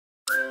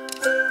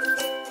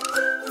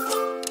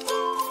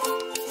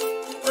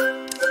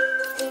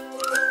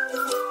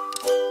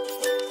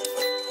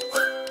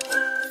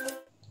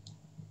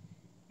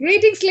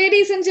Greetings,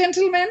 ladies and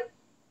gentlemen.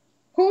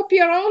 Hope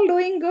you're all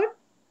doing good.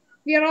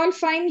 We are all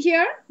fine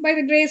here by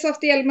the grace of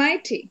the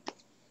Almighty.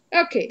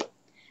 Okay,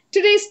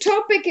 today's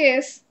topic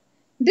is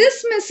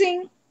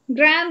dismissing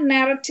grand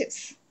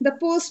narratives, the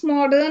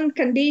postmodern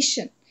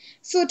condition.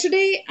 So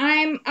today I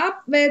am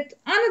up with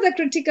another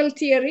critical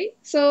theory.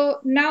 So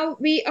now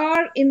we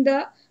are in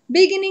the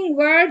beginning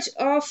verge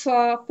of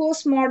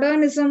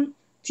postmodernism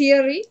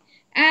theory,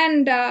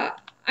 and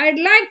I'd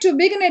like to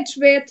begin it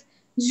with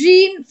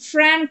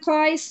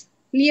Jean-Francois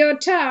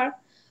Lyotard,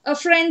 a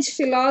French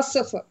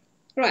philosopher.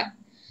 Right.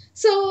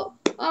 So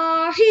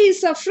he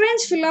is a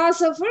French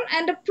philosopher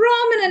and a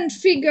prominent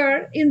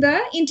figure in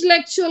the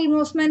intellectual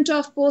movement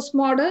of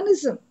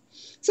postmodernism.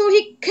 So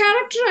he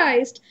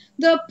characterized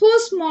the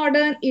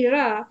postmodern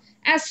era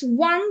as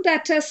one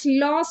that has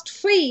lost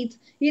faith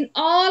in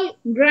all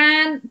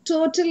grand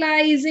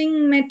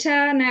totalizing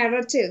meta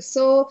narratives.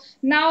 So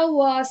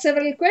now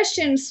several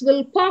questions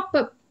will pop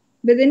up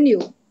within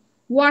you.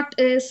 What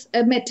is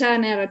a meta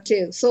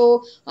narrative?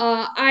 So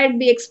I'd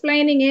be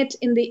explaining it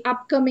in the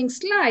upcoming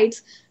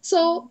slides.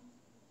 So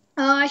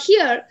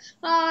here,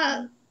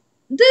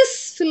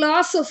 this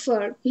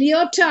philosopher,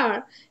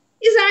 Lyotard,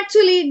 is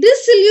actually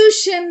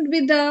disillusioned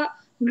with the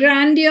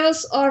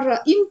grandiose or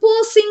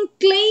imposing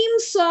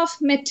claims of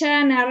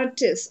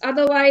meta-narratives,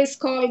 otherwise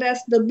called as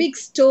the big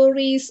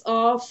stories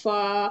of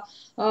the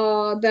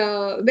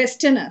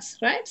Westerners,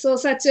 right? So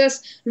such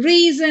as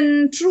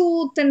reason,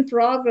 truth, and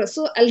progress.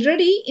 So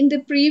already in the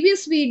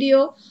previous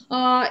video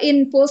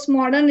in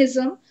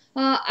postmodernism,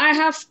 I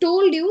have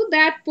told you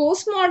that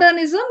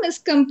postmodernism is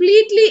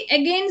completely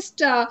against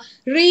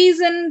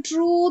reason,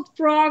 truth,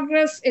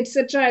 progress,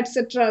 etc.,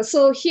 etc.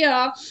 So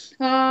here,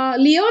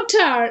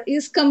 Lyotard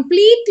is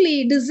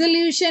completely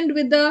disillusioned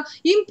with the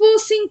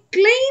imposing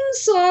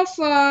claims of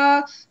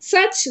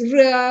such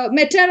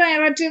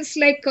meta-narratives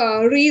like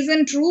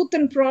reason, truth,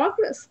 and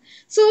progress.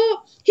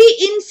 So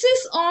he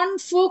insists on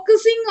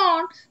focusing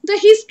on the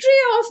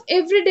history of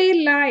everyday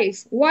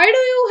life. Why do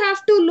you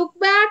have to look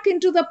back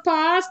into the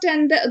past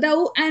and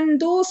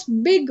those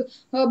big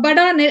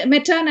bada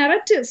meta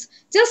narratives?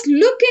 Just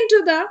look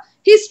into the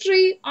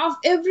history of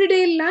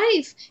everyday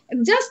life.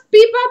 Just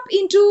peep up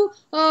into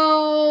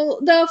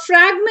the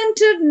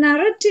fragmented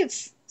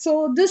narratives.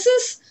 So this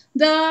is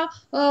the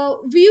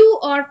view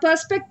or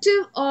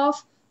perspective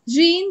of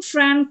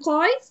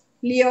Jean-Francois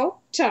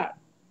Lyotard.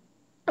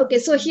 Okay,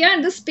 so here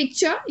in this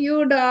picture, you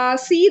would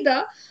see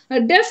the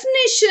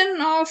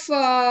definition of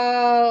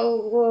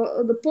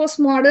the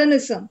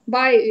postmodernism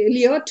by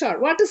Lyotard.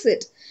 What is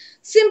it?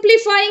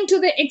 Simplifying to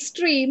the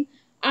extreme,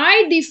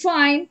 I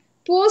define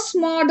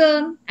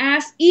postmodern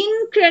as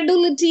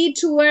incredulity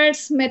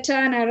towards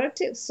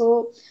meta-narrative.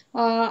 So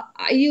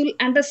you'll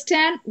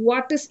understand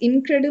what is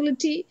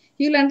incredulity.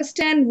 You'll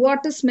understand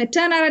what is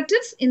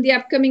meta-narratives in the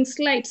upcoming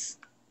slides.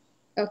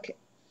 Okay.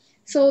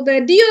 So the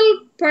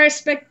dual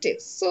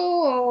perspective.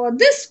 So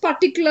this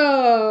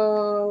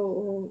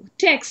particular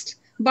text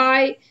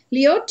by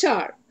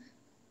Lyotard,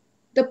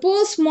 the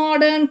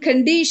postmodern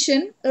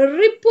condition, a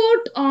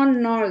report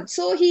on knowledge.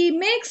 So he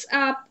makes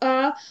up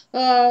a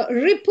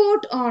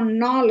report on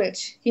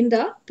knowledge in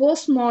the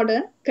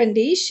postmodern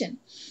condition.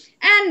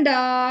 And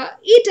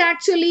it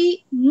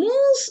actually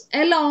moves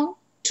along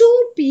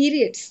two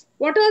periods.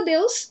 What are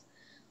those?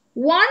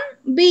 One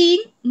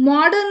being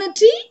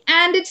modernity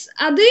and its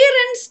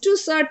adherence to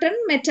certain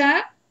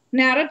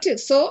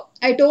meta-narratives. So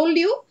I told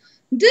you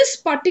this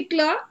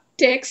particular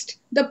text,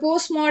 the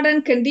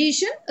postmodern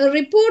condition, a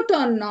report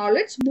on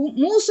knowledge,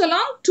 moves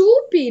along two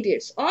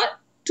periods or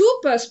two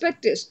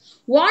perspectives.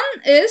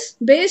 One is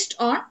based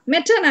on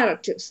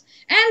meta-narratives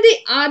and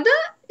the other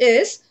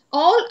is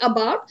all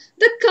about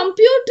the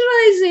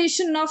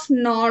computerization of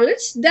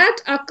knowledge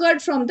that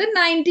occurred from the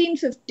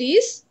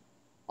 1950s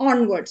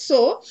onwards.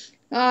 So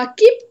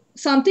keep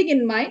something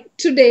in mind.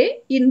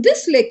 Today, in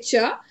this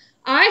lecture,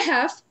 I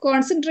have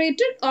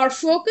concentrated or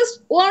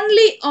focused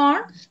only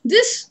on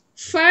this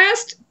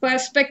first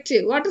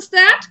perspective. What is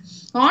that?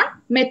 On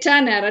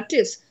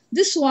meta-narratives.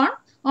 This one,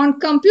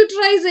 on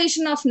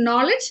computerization of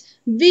knowledge,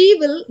 we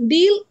will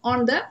deal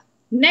on the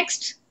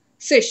next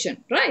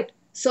session, right?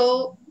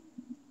 So,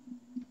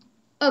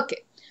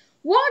 okay.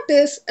 What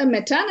is a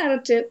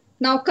meta-narrative?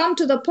 Now come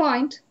to the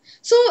point.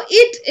 So,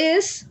 it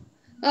is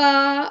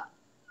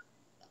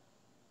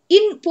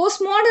in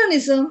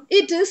postmodernism,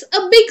 it is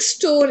a big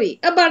story,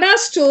 a bada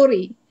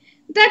story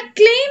that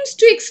claims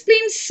to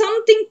explain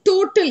something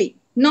totally,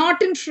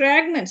 not in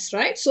fragments,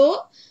 right?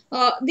 So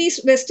these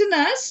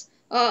Westerners,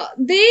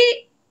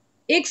 they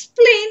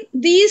explain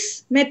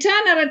these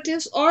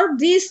meta-narratives or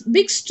these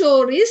big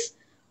stories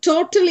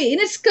totally in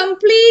its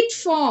complete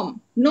form,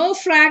 no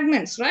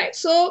fragments, right?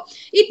 So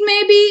it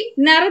may be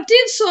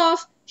narratives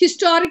of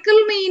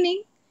historical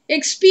meaning,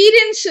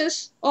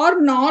 experiences,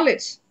 or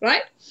knowledge,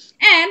 right?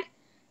 And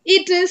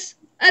it is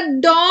a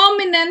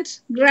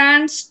dominant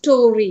grand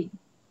story.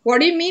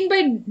 What do you mean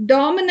by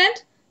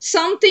dominant?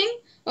 Something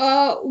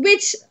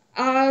which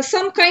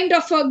some kind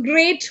of a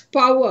great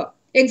power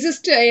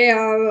exists,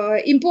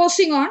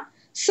 imposing on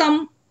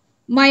some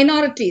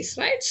minorities,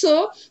 right?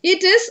 So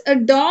it is a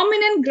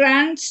dominant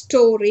grand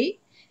story.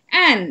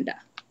 And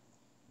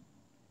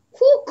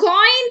who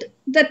coined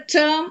the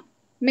term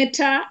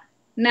meta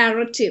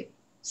narrative?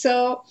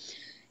 So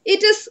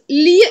it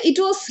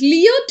was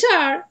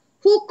Lyotard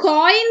who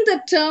coined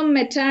the term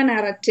meta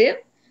narrative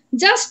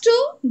just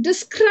to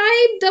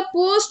describe the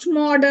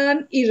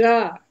postmodern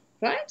era,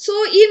 right? So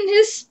in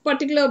his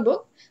particular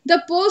book,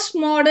 The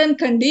Postmodern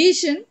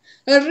Condition,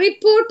 a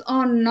report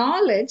on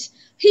knowledge,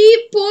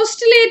 he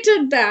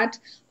postulated that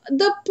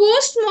the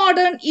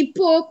postmodern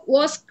epoch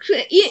was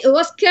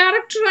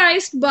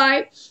characterized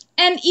by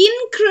an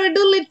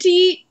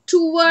incredulity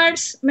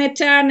towards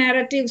meta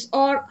narratives,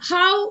 or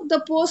how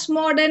the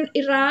postmodern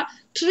era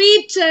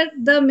treated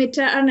the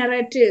meta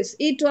narratives.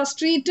 It was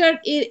treated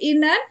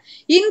in an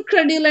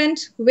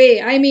incredulent way.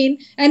 I mean,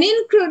 an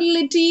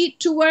incredulity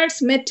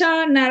towards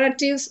meta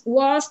narratives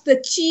was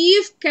the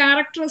chief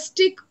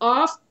characteristic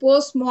of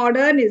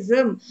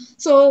postmodernism.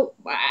 So,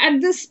 at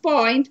this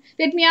point,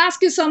 let me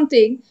ask you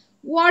something.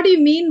 What do you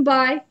mean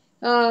by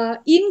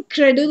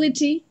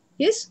incredulity?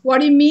 Yes, what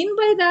do you mean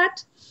by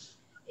that?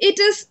 It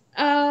is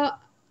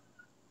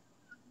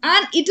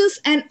it is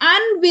an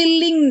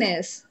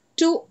unwillingness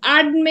to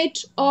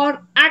admit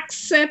or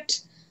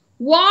accept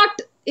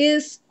what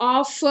is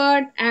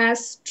offered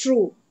as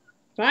true,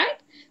 right?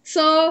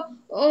 So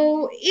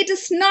it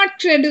is not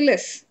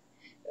credulous.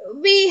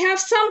 We have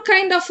some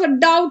kind of a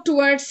doubt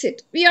towards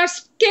it. We are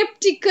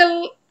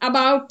skeptical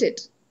about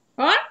it,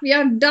 or we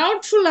are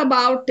doubtful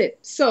about it.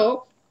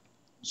 So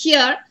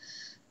here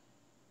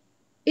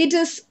it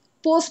is,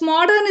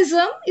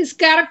 postmodernism is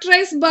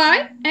characterized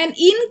by an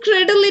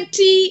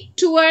incredulity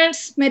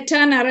towards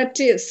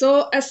meta-narratives.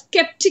 So a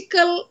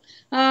skeptical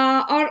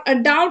or a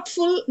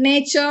doubtful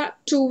nature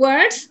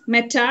towards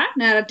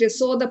meta-narratives.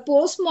 So the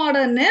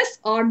postmodernists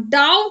are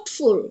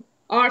doubtful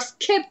or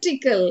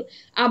skeptical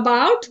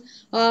about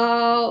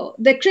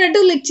the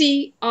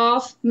credibility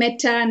of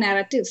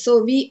meta-narratives.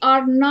 So we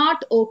are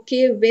not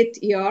okay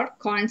with your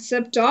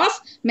concept of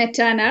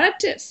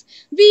meta-narratives.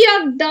 We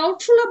are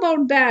doubtful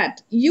about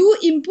that. You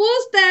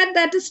impose that,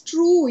 that is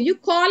true. You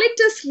call it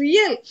as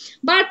real.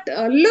 But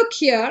look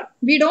here,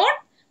 we don't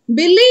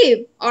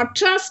believe or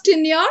trust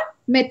in your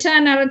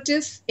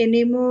meta-narratives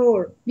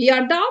anymore. We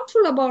are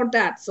doubtful about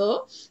that.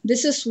 So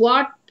this is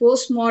what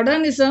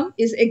postmodernism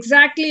is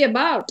exactly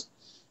about.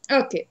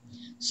 Okay,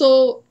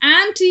 so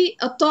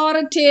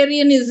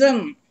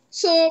anti-authoritarianism.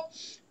 So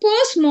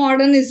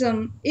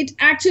postmodernism, it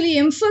actually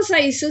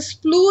emphasizes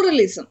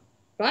pluralism,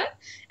 right?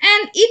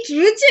 And it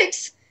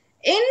rejects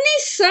any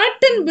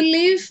certain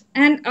belief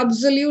and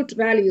absolute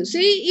value.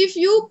 See, if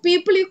you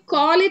people, you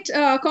call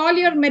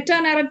your meta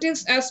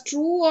narratives as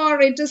true,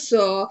 or it is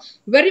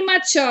very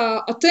much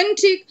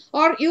authentic,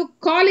 or you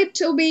call it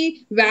to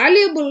be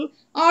valuable,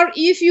 or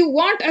if you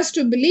want us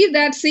to believe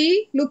that,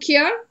 see, look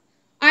here,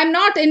 I'm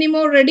not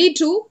anymore ready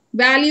to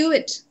value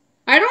it.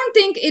 I don't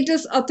think it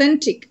is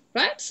authentic,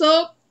 right?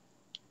 So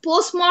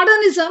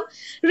postmodernism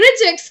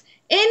rejects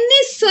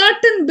any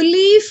certain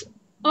belief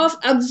of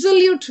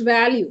absolute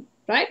value,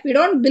 right? We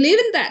don't believe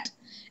in that.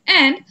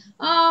 And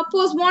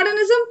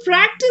postmodernism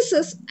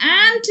practices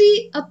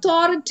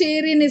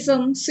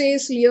anti-authoritarianism,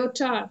 says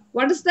Lyotard.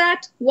 What is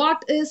that?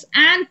 What is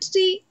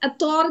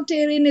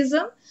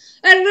anti-authoritarianism?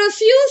 A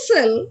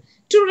refusal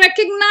to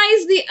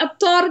recognize the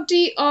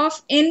authority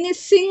of any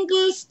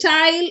single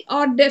style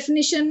or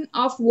definition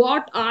of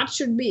what art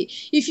should be.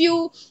 If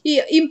you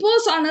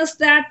impose on us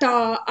that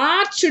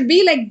art should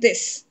be like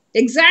this,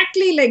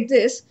 exactly like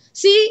this,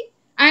 see,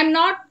 I'm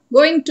not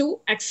going to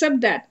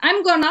accept that.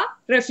 I'm gonna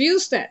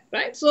refuse that,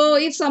 right? So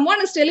if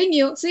someone is telling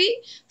you,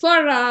 see,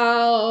 for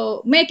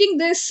making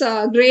this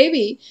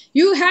gravy,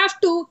 you have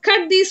to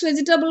cut these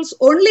vegetables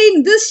only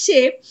in this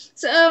shape.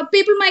 So,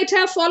 people might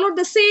have followed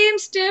the same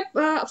step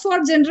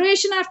for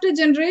generation after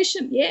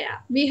generation. Yeah,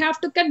 we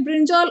have to cut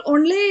brinjal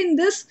only in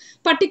this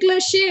particular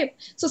shape.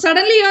 So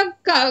suddenly you're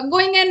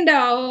going and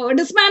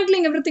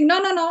dismantling everything. No,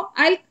 no, no.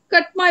 I'll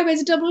cut my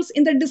vegetables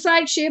in the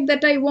desired shape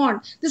that I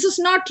want. This is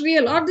not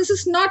real, or this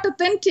is not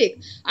authentic.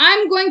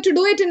 I'm going to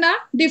do it in a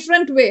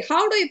different way.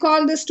 How do you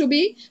call this to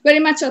be very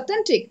much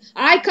authentic?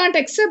 I can't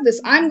accept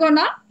this. I'm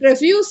gonna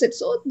refuse it.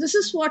 So this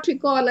is what we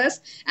call as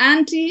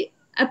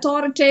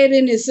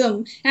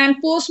anti-authoritarianism. And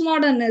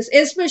postmodernists,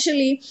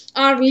 especially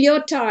our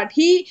Lyotard,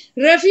 he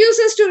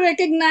refuses to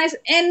recognize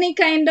any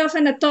kind of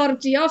an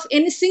authority of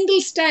any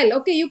single style.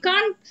 Okay, you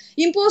can't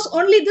impose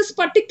only this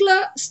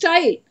particular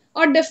style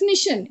or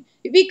definition.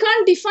 We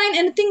can't define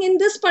anything in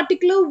this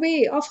particular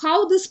way of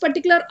how this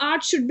particular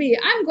art should be.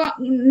 I'm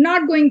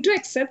not going to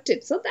accept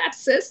it. So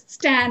that's his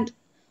stand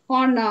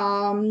on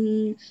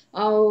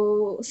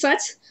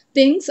such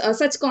things,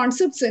 such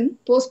concepts in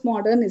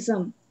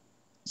postmodernism.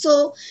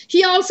 So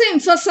he also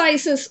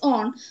emphasizes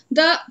on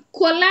the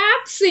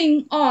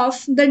collapsing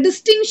of the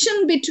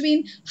distinction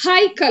between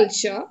high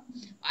culture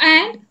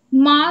and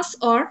mass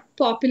or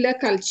popular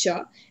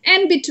culture,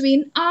 and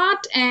between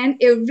art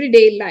and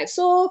everyday life.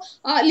 So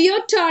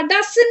Lyotard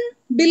doesn't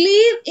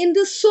believe in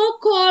the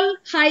so-called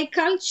high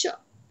culture,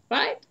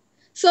 right?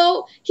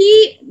 So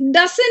he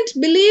doesn't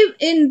believe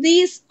in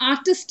these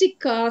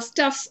artistic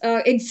stuffs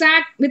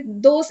exact with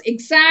those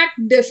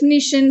exact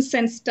definitions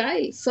and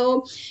styles.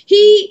 So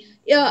he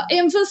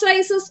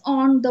emphasizes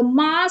on the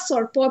mass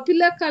or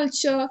popular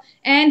culture,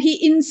 and he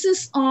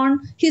insists on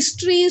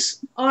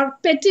histories or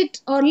petit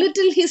or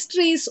little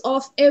histories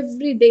of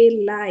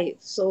everyday life.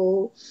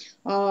 So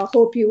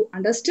hope you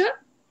understood.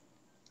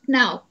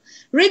 Now,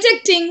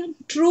 rejecting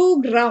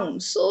true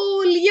ground.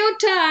 So,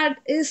 Lyotard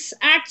is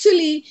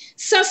actually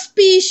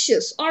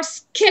suspicious or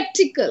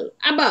skeptical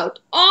about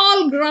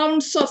all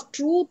grounds of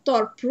truth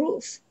or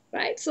proof.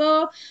 Right,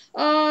 so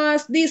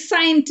these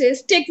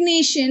scientists,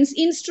 technicians,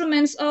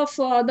 instruments of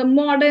the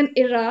modern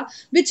era,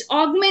 which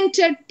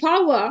augmented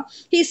power,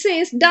 he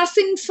says,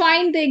 doesn't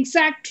find the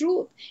exact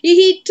truth.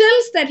 He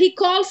tells that he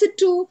calls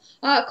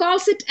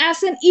it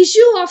as an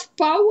issue of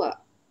power.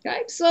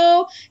 Right,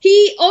 so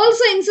he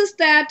also insists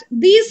that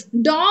these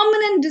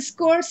dominant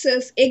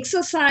discourses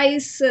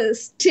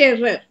exercises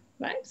terror.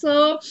 Right,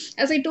 so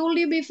as I told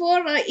you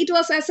before, it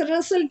was as a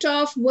result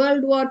of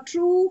World War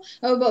II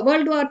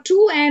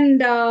and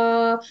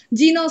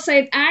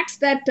genocide acts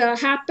that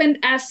happened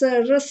as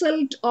a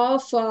result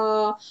of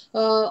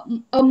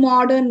a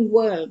modern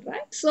world.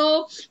 Right,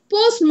 so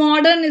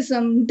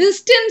postmodernism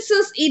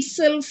distances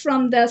itself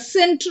from the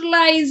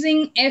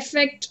centralizing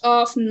effect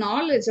of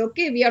knowledge.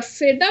 Okay, we are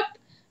fed up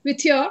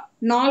with your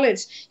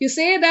knowledge. You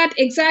say that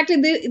exactly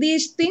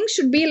these things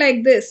should be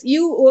like this.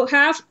 You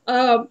have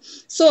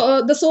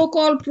the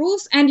so-called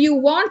proofs, and you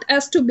want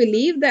us to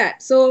believe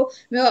that. So,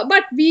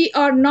 but we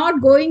are not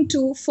going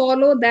to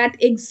follow that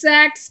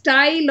exact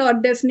style or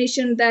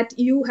definition that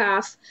you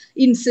have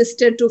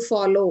insisted to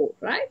follow.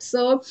 Right?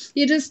 So,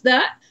 it is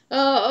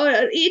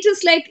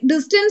like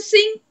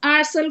distancing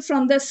ourselves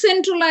from the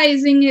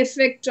centralizing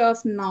effect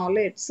of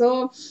knowledge.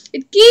 So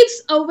it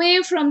keeps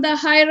away from the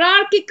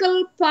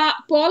hierarchical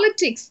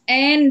politics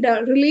and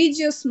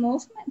religious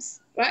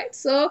movements, right?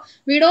 So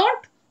we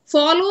don't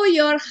follow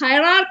your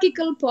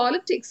hierarchical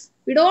politics.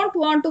 We don't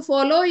want to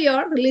follow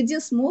your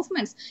religious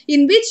movements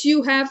in which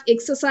you have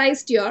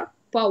exercised your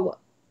power.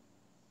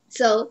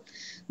 So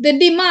the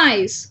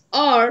demise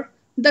or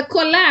the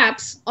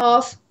collapse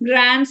of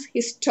grand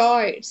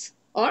histories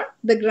or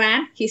the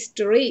grand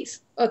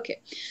histories.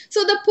 Okay,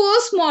 so the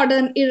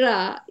postmodern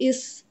era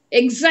is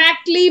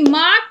exactly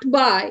marked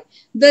by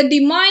the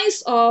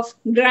demise of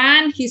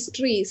grand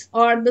histories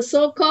or the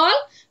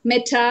so-called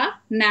meta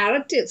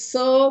narratives.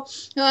 So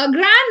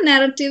grand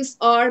narratives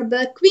are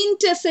the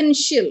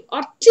quintessential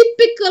or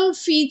typical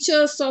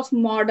features of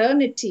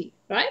modernity.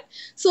 Right?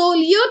 So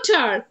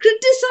Lyotard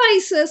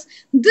criticizes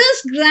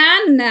this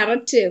grand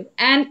narrative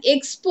and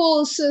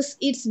exposes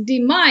its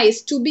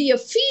demise to be a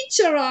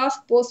feature of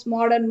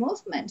postmodern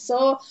movement.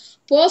 So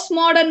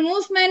postmodern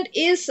movement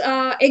is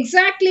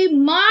exactly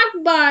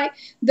marked by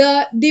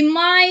the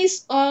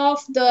demise of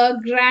the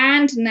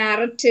grand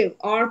narrative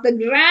or the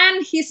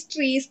grand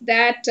histories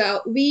that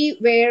we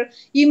were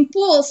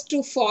imposed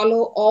to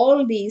follow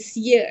all these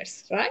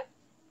years, right?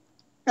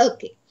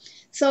 Okay,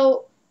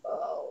 so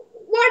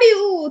what do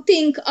you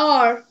think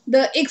are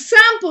the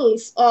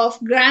examples of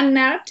grand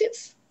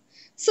narratives?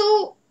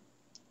 So,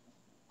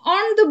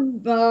 on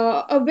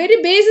the a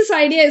very basis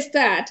idea is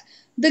that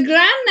the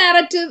grand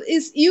narrative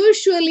is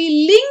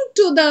usually linked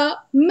to the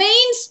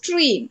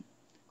mainstream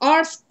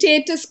or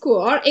status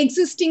quo or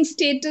existing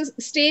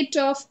state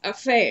of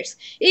affairs.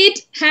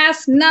 It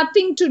has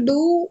nothing to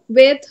do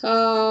with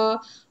the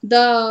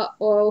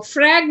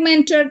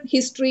fragmented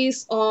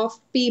histories of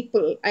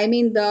people. I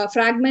mean the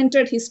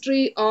fragmented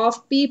history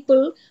of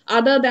people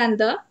other than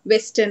the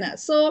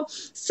Westerners. So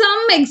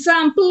some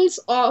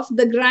examples of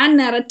the grand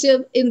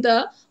narrative in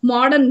the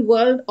modern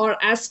world are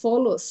as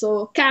follows.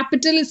 So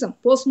capitalism.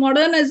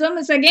 Postmodernism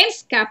is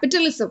against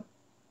capitalism.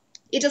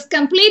 It is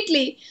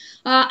completely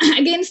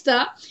against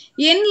the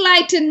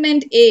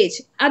Enlightenment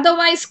age,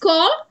 otherwise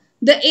called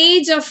the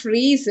age of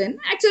reason.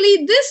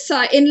 Actually, this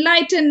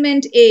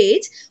Enlightenment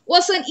age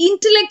was an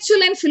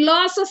intellectual and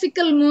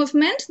philosophical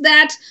movement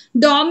that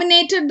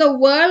dominated the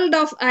world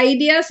of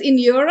ideas in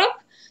Europe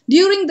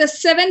during the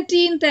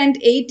 17th and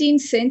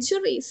 18th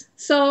centuries.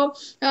 So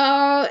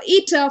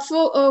it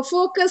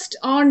focused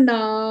on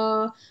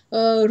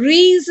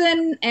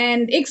reason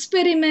and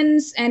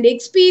experiments and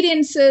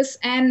experiences,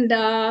 and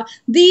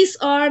these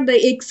are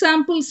the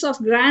examples of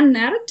grand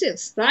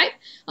narratives, right?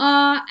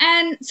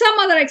 And some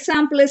other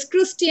example is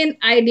Christian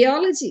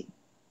ideology,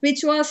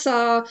 which was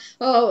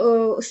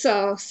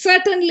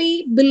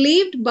certainly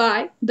believed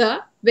by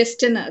the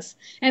Westerners.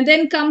 And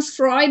then comes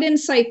Freudian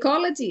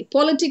psychology,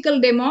 political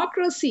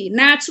democracy,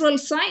 natural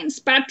science,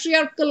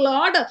 patriarchal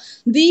order.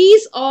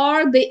 These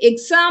are the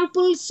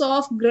examples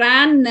of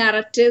grand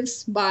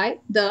narratives by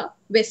the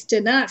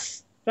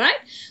Westerners, right?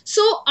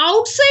 So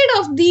outside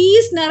of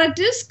these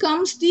narratives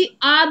comes the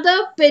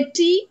other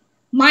petty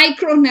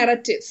micro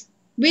narratives,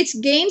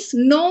 which gains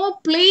no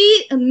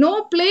place in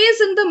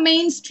the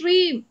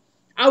mainstream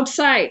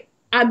outside.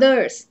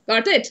 others.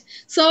 Got it?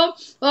 So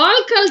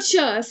all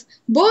cultures,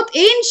 both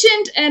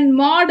ancient and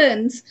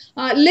moderns,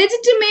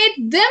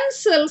 legitimate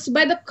themselves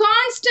by the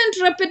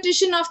constant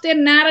repetition of their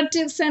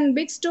narratives and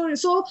big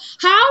stories. So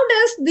how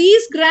does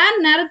these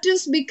grand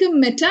narratives become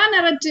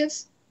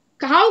meta-narratives?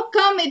 How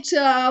come it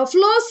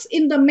flows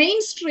in the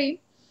mainstream?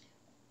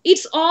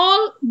 It's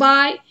all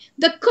by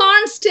the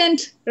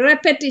constant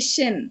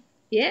repetition.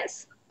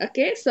 Yes.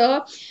 Okay.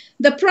 So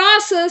the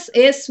process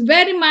is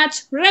very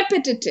much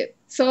repetitive.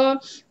 So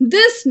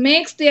this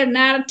makes their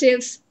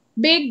narratives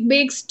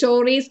big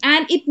stories,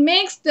 and it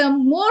makes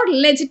them more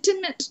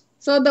legitimate.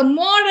 So the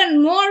more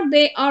and more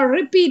they are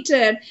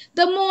repeated,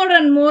 the more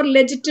and more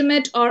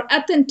legitimate or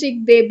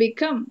authentic they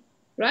become.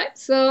 Right?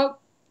 So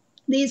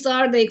these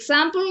are the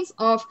examples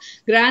of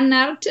grand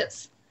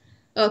narratives.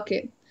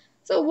 Okay.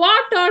 So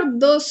what are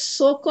those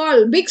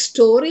so-called big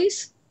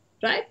stories,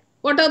 right?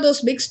 What are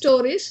those big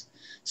stories?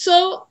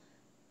 So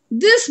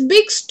this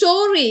big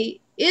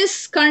story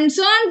is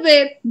concerned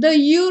with the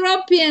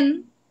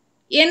European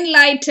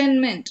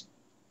Enlightenment,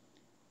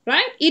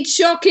 right? It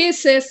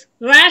showcases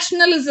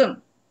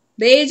rationalism,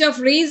 the age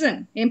of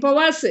reason,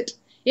 empowers it,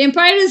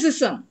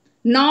 empiricism,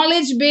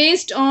 knowledge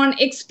based on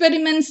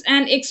experiments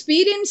and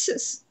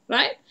experiences,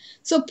 right?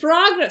 So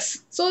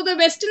progress. So the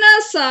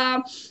Westerners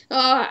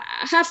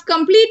have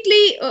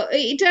completely,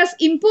 it has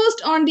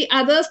imposed on the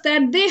others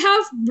that they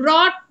have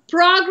brought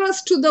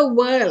progress to the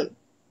world.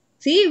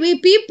 See, we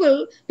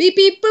people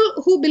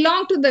who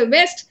belong to the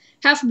West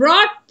have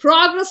brought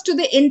progress to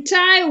the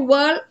entire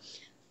world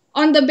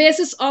on the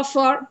basis of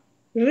our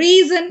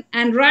reason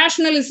and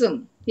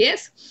rationalism.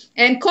 Yes,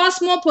 and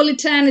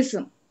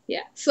cosmopolitanism.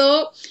 Yeah,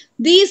 so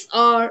these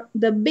are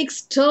the big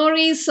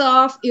stories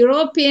of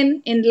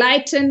European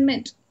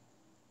Enlightenment.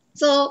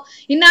 So,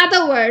 in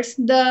other words,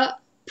 the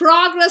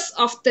progress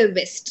of the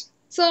West.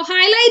 So,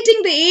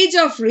 highlighting the age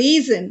of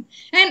reason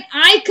and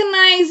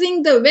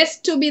iconizing the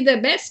West to be the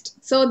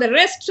best. So, the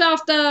rest of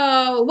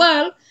the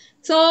world,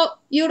 so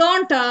you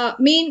don't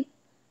come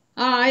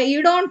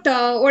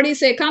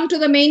to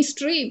the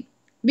mainstream.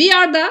 We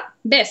are the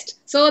best.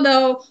 So,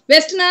 the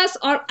Westerners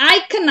are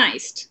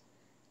iconized,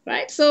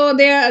 right? So,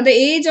 the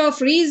age of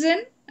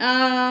reason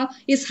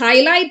is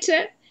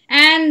highlighted,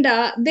 and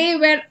they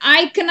were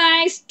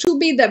iconized to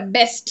be the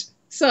best.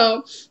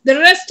 So the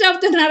rest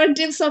of the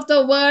narratives of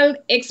the world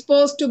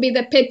exposed to be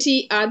the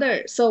petty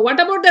other. So what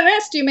about the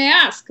rest, you may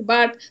ask?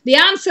 But the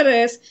answer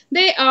is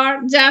they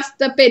are just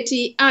the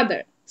petty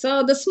other.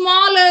 So the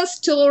smaller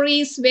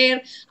stories were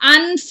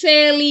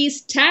unfairly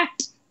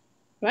stacked,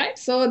 right?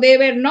 So they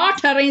were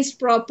not arranged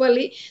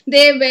properly.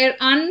 They were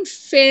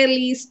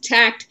unfairly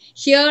stacked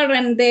here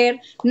and there,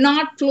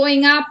 not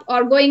flowing up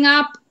or going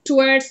up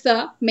towards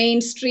the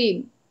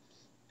mainstream.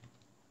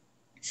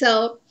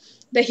 So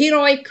the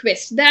heroic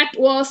quest, that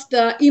was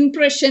the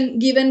impression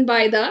given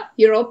by the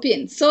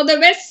Europeans. So the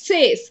West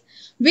says,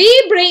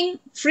 we bring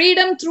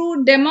freedom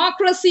through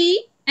democracy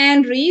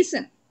and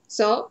reason.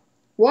 So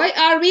why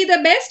are we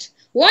the best?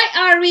 Why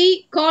are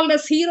we called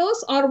as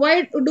heroes, or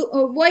why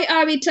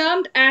are we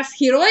termed as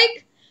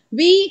heroic?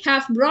 We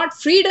have brought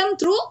freedom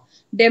through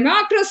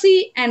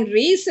democracy and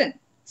reason.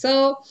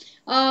 So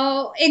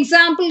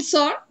examples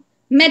are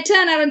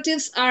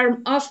meta-narratives are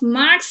of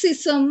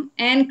Marxism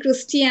and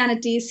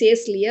Christianity,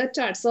 says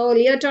Lyotard. So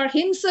Lyotard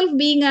himself,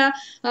 being a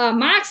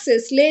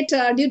Marxist,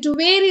 later, due to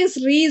various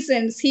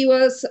reasons, he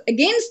was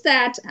against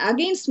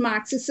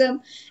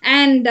Marxism,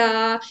 and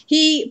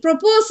he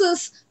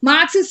proposes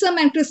Marxism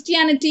and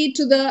Christianity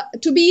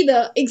to be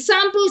the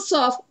examples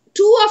of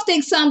two of the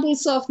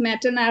examples of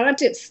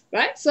meta-narratives,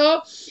 right?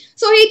 So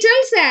he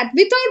tells that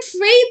without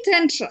faith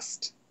and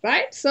trust,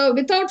 right? So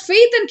without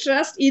faith and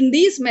trust in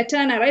these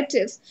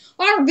meta-narratives,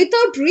 or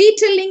without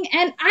retelling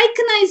and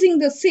iconizing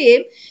the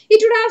same,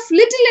 it would have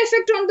little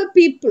effect on the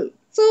people.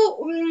 So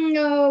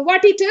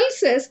what he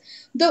tells us,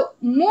 the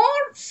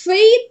more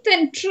faith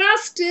and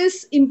trust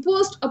is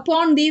imposed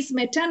upon these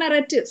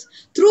meta-narratives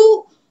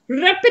through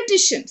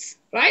repetitions,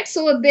 right?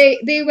 So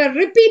they were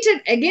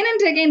repeated again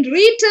and again,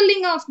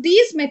 retelling of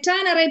these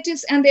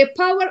meta-narratives, and their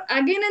power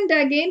again and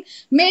again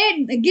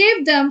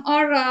gave them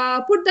or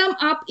put them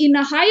up in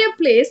a higher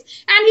place.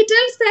 And he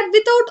tells that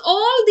without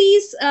all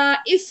these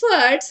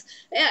efforts,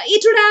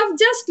 it would have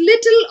just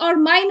little or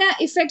minor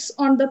effects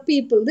on the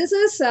people. This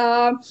is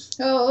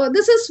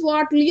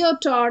what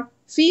Lyotard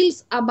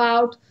feels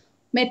about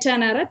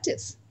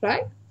meta-narratives,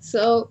 right?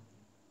 So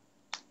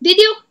did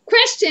you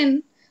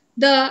question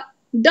the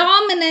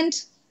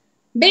dominant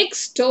big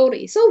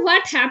story? So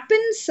what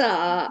happens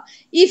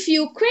if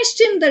you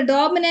question the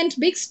dominant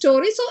big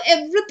story? So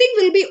everything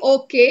will be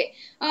okay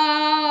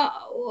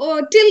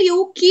till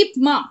you keep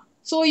mum.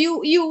 So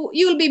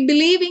you'll be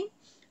believing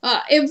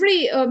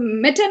every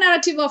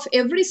meta-narrative of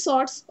every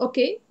sorts.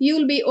 Okay, you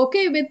will be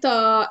okay with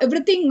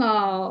everything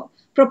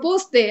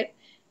proposed there.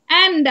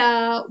 And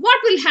what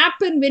will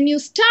happen when you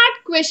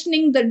start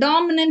questioning the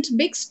dominant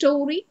big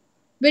story?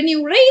 When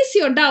you raise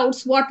your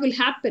doubts, what will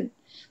happen?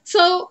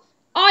 So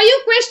Are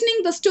you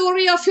questioning the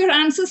story of your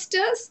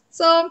ancestors?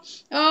 So,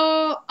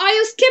 are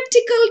you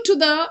skeptical to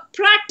the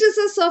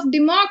practices of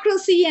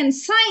democracy and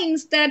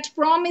science that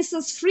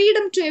promises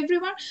freedom to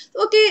everyone?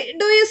 Okay,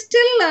 do you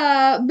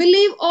still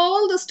believe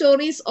all the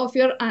stories of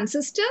your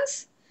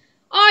ancestors?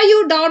 Are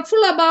you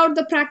doubtful about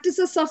the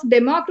practices of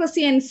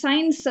democracy and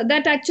science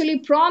that actually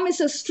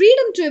promises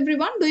freedom to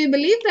everyone? Do you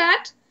believe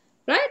that?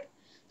 Right?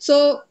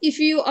 So, if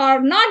you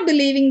are not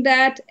believing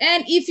that,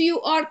 and if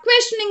you are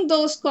questioning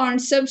those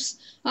concepts,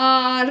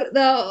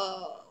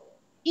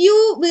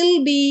 you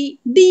will be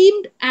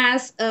deemed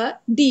as a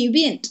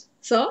deviant.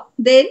 So,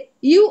 then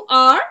you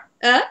are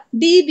a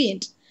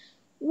deviant.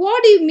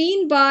 What do you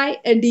mean by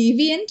a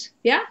deviant?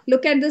 Yeah,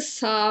 look at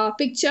this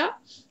picture.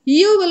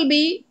 You will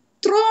be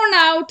thrown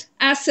out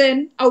as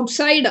an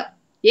outsider.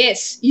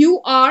 Yes,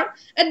 you are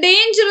a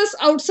dangerous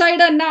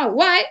outsider now.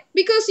 Why?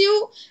 Because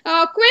you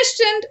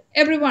questioned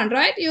everyone,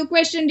 right? You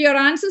questioned your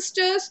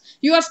ancestors.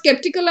 You are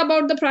skeptical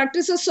about the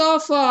practices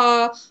of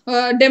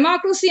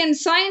democracy and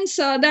science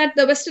that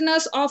the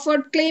Westerners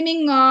offered,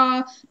 claiming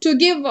to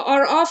give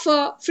or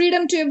offer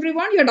freedom to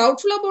everyone. You're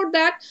doubtful about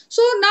that.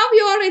 So now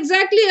you are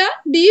exactly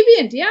a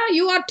deviant. Yeah,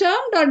 you are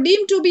termed or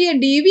deemed to be a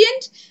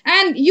deviant,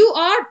 and you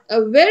are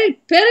a very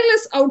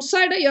perilous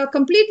outsider. You are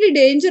completely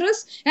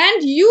dangerous,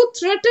 and you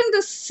threaten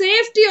the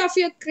safety of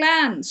your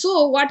clan.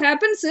 So what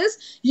happens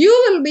is you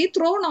will be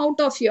thrown out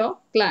of your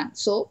clan.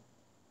 So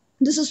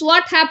this is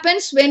what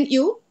happens when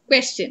you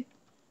question.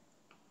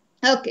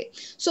 Okay,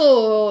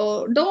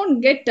 so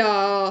don't get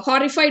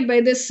horrified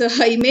by this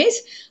image.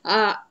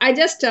 I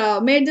just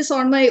made this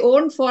on my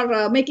own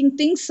for making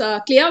things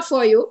clear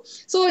for you.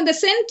 So in the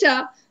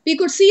center, we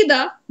could see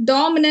the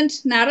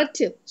dominant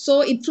narrative.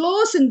 So it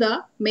flows in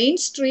the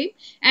mainstream,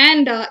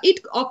 and it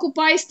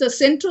occupies the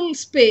central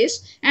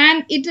space,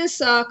 and it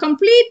is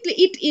completely,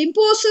 it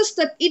imposes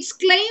its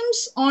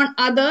claims on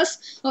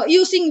others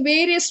using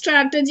various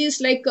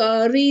strategies like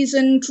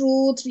reason,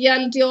 truth,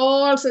 reality,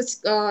 all such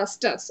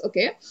stuff.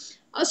 Okay.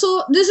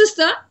 So this is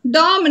the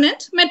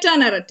dominant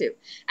meta-narrative,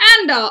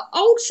 and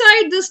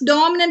outside this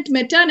dominant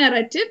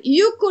meta-narrative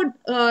you could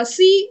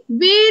see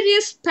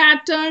various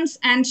patterns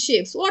and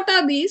shapes. What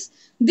are these?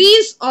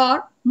 These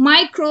are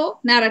micro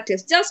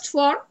narratives, just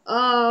for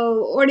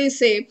what do you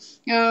say,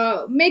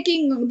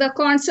 making the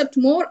concept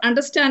more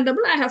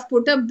understandable. I have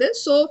put up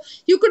this, so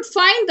you could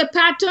find the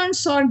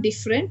patterns are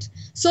different,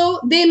 so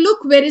they look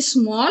very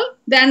small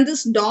than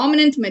this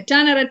dominant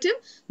meta narrative.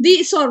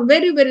 These are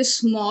very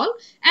small,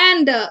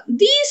 and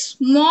these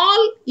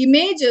small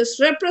images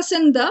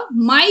represent the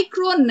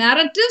micro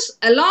narratives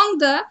along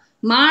the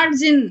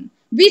margin,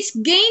 which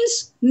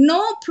gains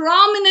no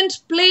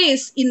prominent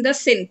place in the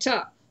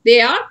center. They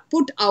are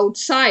put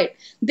outside.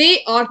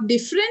 They are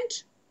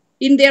different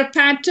in their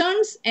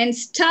patterns and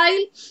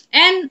style,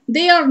 and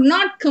they are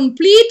not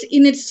complete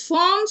in its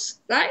forms,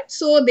 right?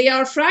 So they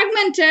are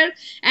fragmented,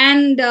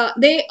 and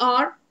they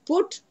are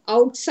put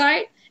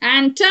outside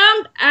and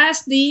termed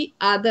as the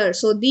other.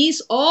 So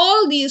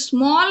all these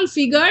small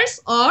figures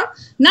are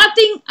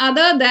nothing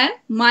other than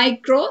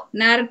micro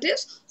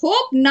narratives.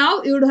 Hope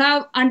now you would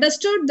have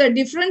understood the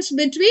difference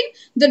between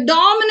the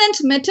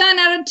dominant meta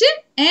narrative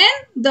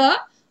and the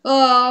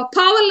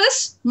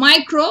powerless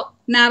micro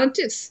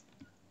narratives.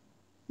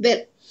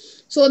 Well,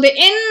 so the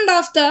end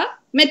of the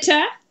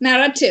meta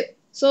narrative.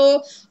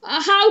 So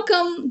how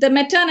come the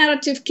meta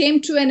narrative came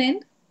to an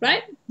end,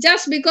 right?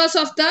 Just because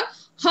of the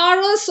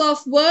horrors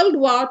of World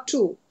War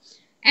II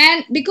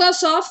and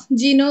because of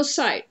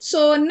genocide.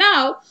 So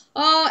now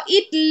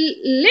it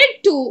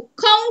led to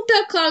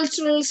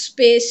countercultural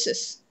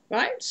spaces.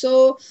 Right,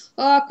 so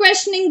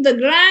questioning the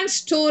grand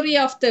story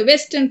of the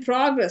Western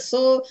progress.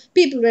 So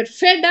people were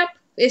fed up,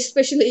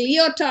 especially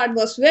Lyotard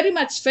was very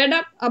much fed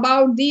up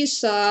about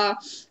these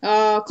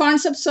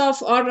concepts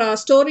of or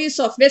stories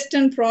of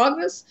Western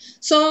progress.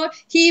 So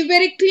he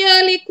very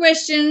clearly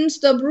questions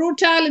the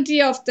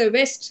brutality of the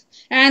West.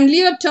 And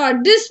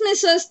Lyotard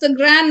dismisses the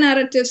grand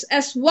narratives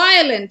as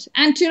violent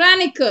and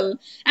tyrannical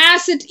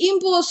as it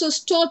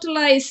imposes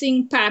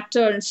totalizing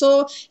patterns.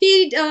 So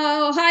he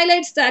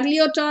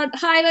Lyotard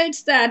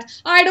highlights that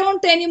I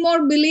don't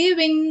anymore believe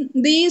in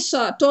these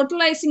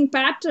totalizing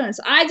patterns.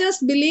 I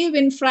just believe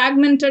in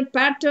fragmented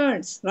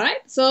patterns, right?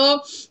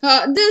 So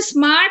this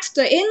marks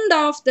the end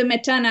of the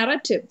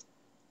meta-narrative.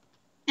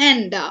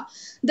 And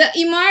the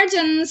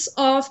emergence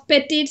of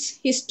petite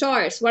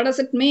histoires. What does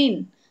it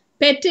mean?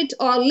 Petite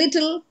or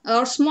little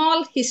or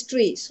small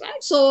histories,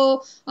 right?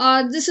 So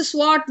this is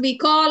what we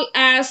call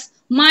as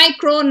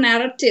micro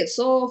narrative.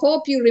 So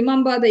hope you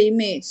remember the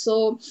image.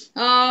 So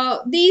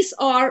these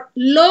are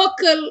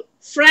local,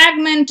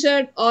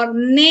 fragmented or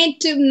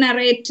native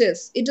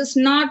narratives. It is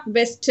not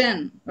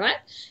Western,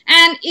 right?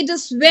 And it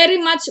is very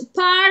much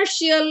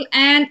partial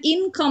and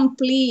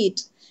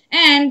incomplete.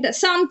 And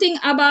something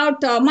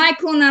about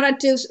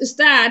micro-narratives is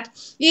that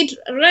it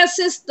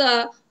resists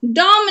the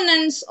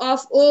dominance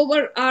of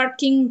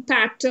overarching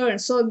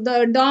patterns. So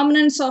the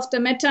dominance of the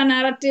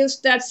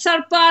meta-narratives that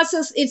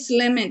surpasses its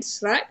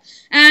limits, right?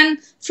 And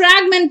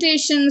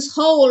fragmentations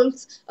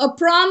holds a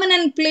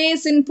prominent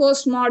place in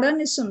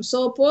postmodernism.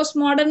 So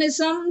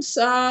postmodernism's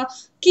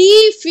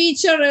key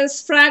feature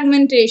is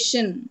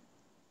fragmentation.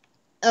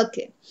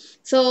 Okay,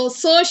 so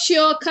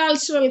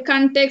socio-cultural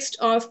context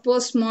of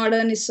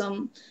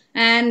postmodernism,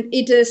 and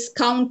it is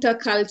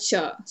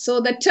counterculture. So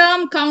the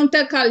term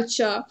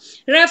counterculture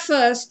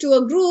refers to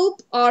a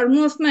group or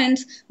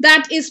movement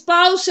that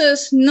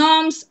espouses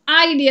norms,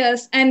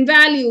 ideas, and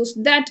values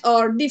that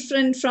are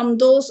different from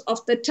those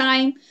of the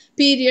time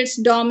period's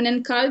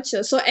dominant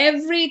culture. So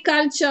every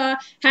culture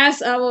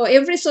has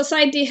every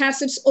society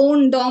has its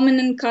own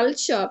dominant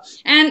culture,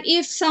 and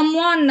if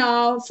someone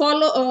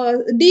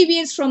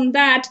deviates from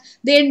that,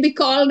 they'd be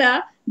called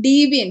a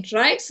deviant,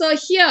 right? So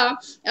here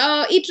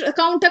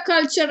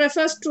counterculture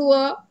refers to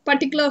a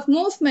particular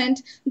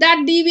movement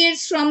that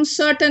deviates from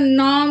certain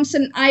norms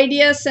and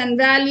ideas and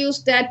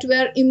values that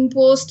were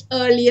imposed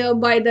earlier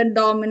by the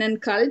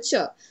dominant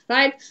culture,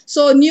 right?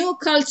 So new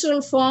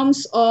cultural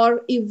forms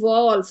are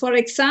evolved. For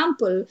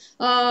example,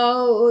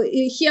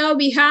 here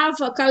we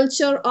have a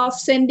culture of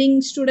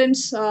sending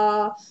students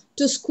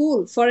to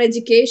school for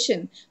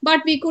education, but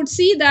we could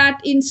see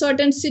that in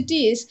certain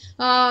cities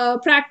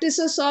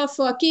practices of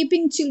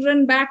keeping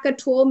children back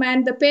at home,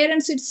 and the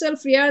parents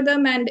itself rear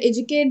them and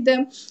educate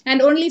them,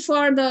 and only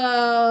for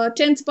the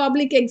 10th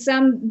public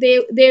exam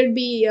they'll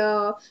be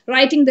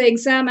writing the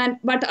exam, and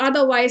but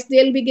otherwise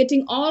they'll be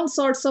getting all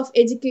sorts of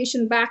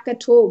education back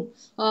at home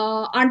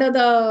under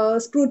the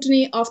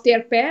scrutiny of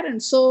their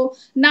parents. So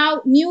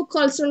now new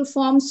cultural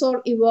forms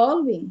are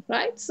evolving,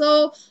 right?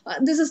 So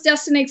this is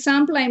just an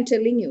example I'm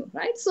telling you,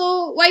 right?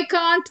 So why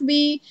can't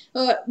we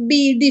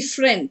be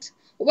different?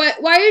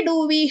 Why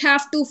do we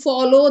have to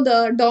follow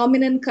the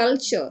dominant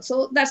culture?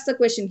 So that's the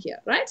question here,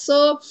 right?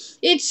 So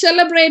it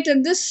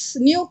celebrated this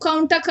new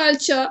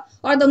counterculture,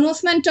 or the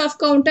movement of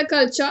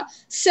counterculture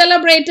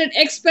celebrated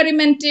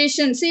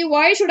experimentation. See,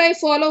 why should I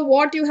follow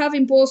what you have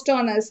imposed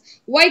on us?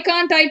 Why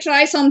can't I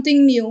try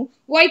something new?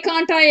 Why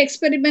can't I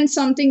experiment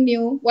something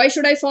new? Why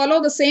should I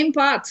follow the same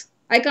path?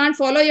 I can't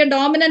follow your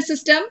dominant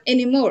system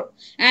anymore.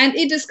 And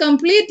it is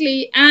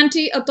completely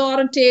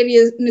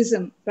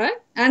anti-authoritarianism, right?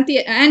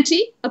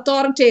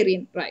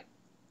 Anti-authoritarian, right?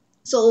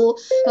 So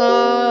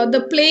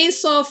the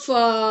place of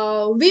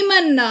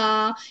women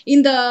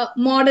in the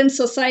modern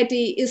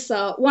society is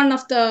one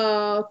of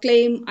the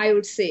claim, I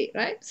would say,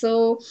 right?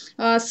 So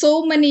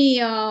so many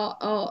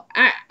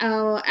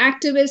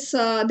activists,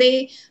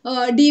 they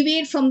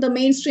deviate from the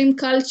mainstream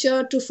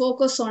culture to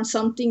focus on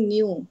something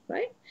new,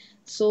 right?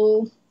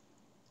 So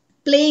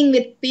playing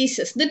with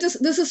pieces. This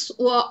is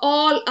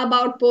all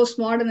about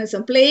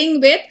postmodernism, playing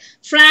with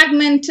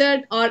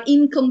fragmented or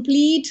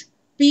incomplete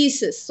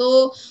pieces.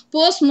 So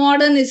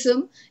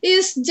postmodernism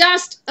is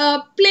just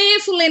a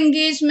playful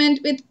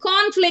engagement with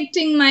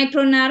conflicting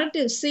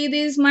micro-narratives. See,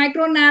 these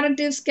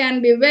micro-narratives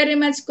can be very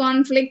much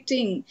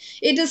conflicting.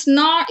 It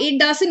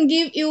doesn't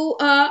give you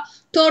a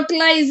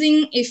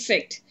totalizing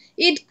effect.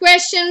 It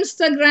questions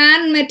the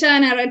grand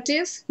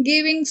meta-narratives,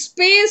 giving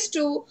space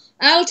to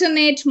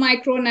alternate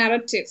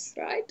micro-narratives,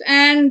 right?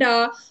 And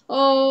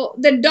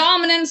the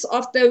dominance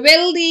of the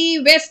wealthy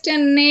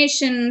Western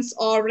nations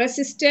are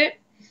resisted.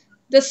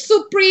 The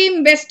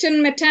supreme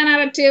Western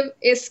meta-narrative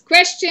is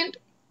questioned,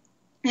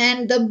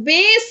 and the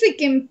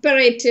basic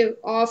imperative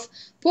of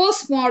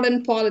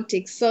postmodern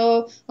politics.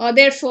 So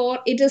therefore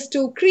it is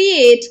to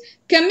create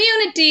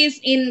communities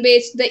in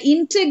which the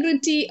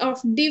integrity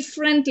of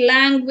different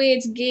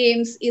language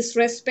games is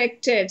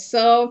respected.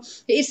 So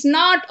it's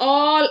not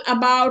all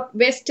about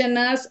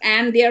Westerners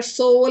and their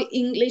sole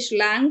English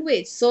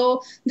language.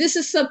 So this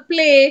is a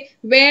play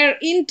where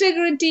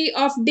integrity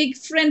of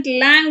different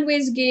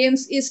language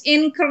games is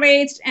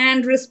encouraged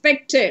and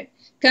respected.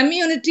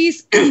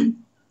 Communities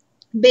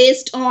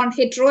based on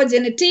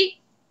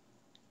heterogeneity,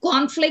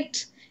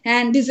 conflict,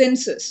 and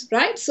dissensus,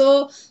 right?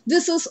 So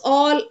this is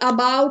all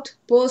about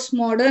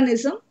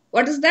postmodernism.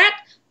 What is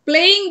that?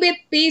 Playing with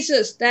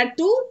pieces, that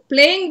too,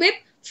 playing with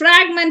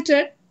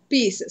fragmented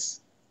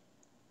pieces.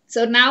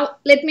 So now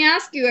let me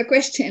ask you a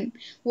question.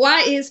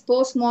 Why is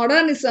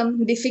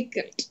postmodernism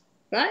difficult?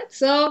 Right?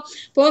 So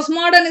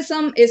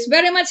postmodernism is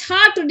very much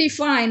hard to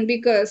define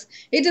because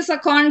it is a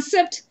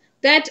concept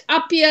that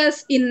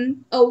appears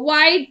in a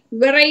wide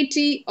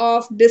variety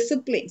of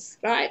disciplines,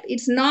 right?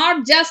 It's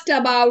not just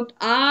about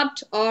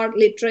art or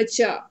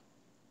literature.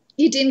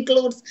 It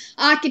includes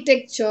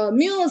architecture,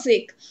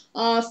 music,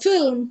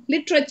 film,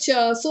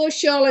 literature,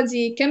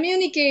 sociology,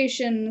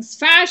 communications,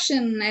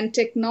 fashion, and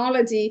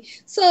technology.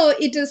 So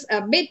it is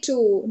a bit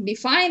to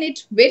define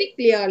it very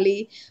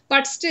clearly,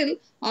 but still,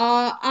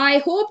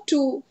 I hope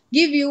to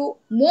give you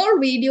more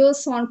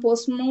videos on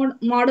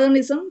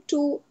postmodernism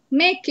to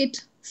make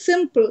it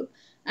simple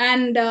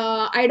and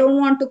I don't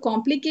want to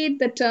complicate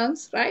the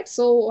terms, right?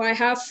 So I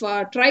have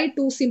tried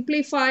to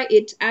simplify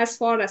it as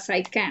far as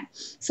I can.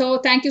 So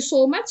thank you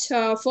so much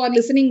for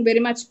listening very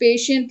much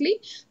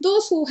patiently.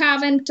 Those who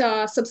haven't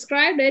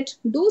subscribed it,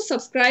 do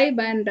subscribe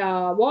and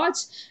watch,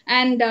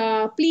 and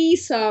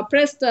please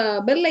press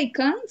the bell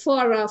icon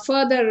for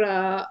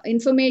further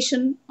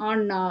information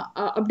on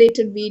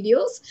updated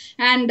videos,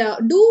 and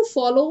do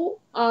follow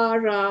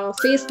our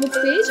Facebook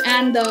page,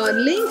 and the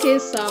link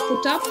is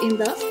put up in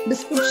the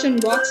description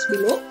box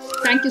below.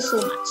 Thank you so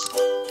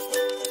much.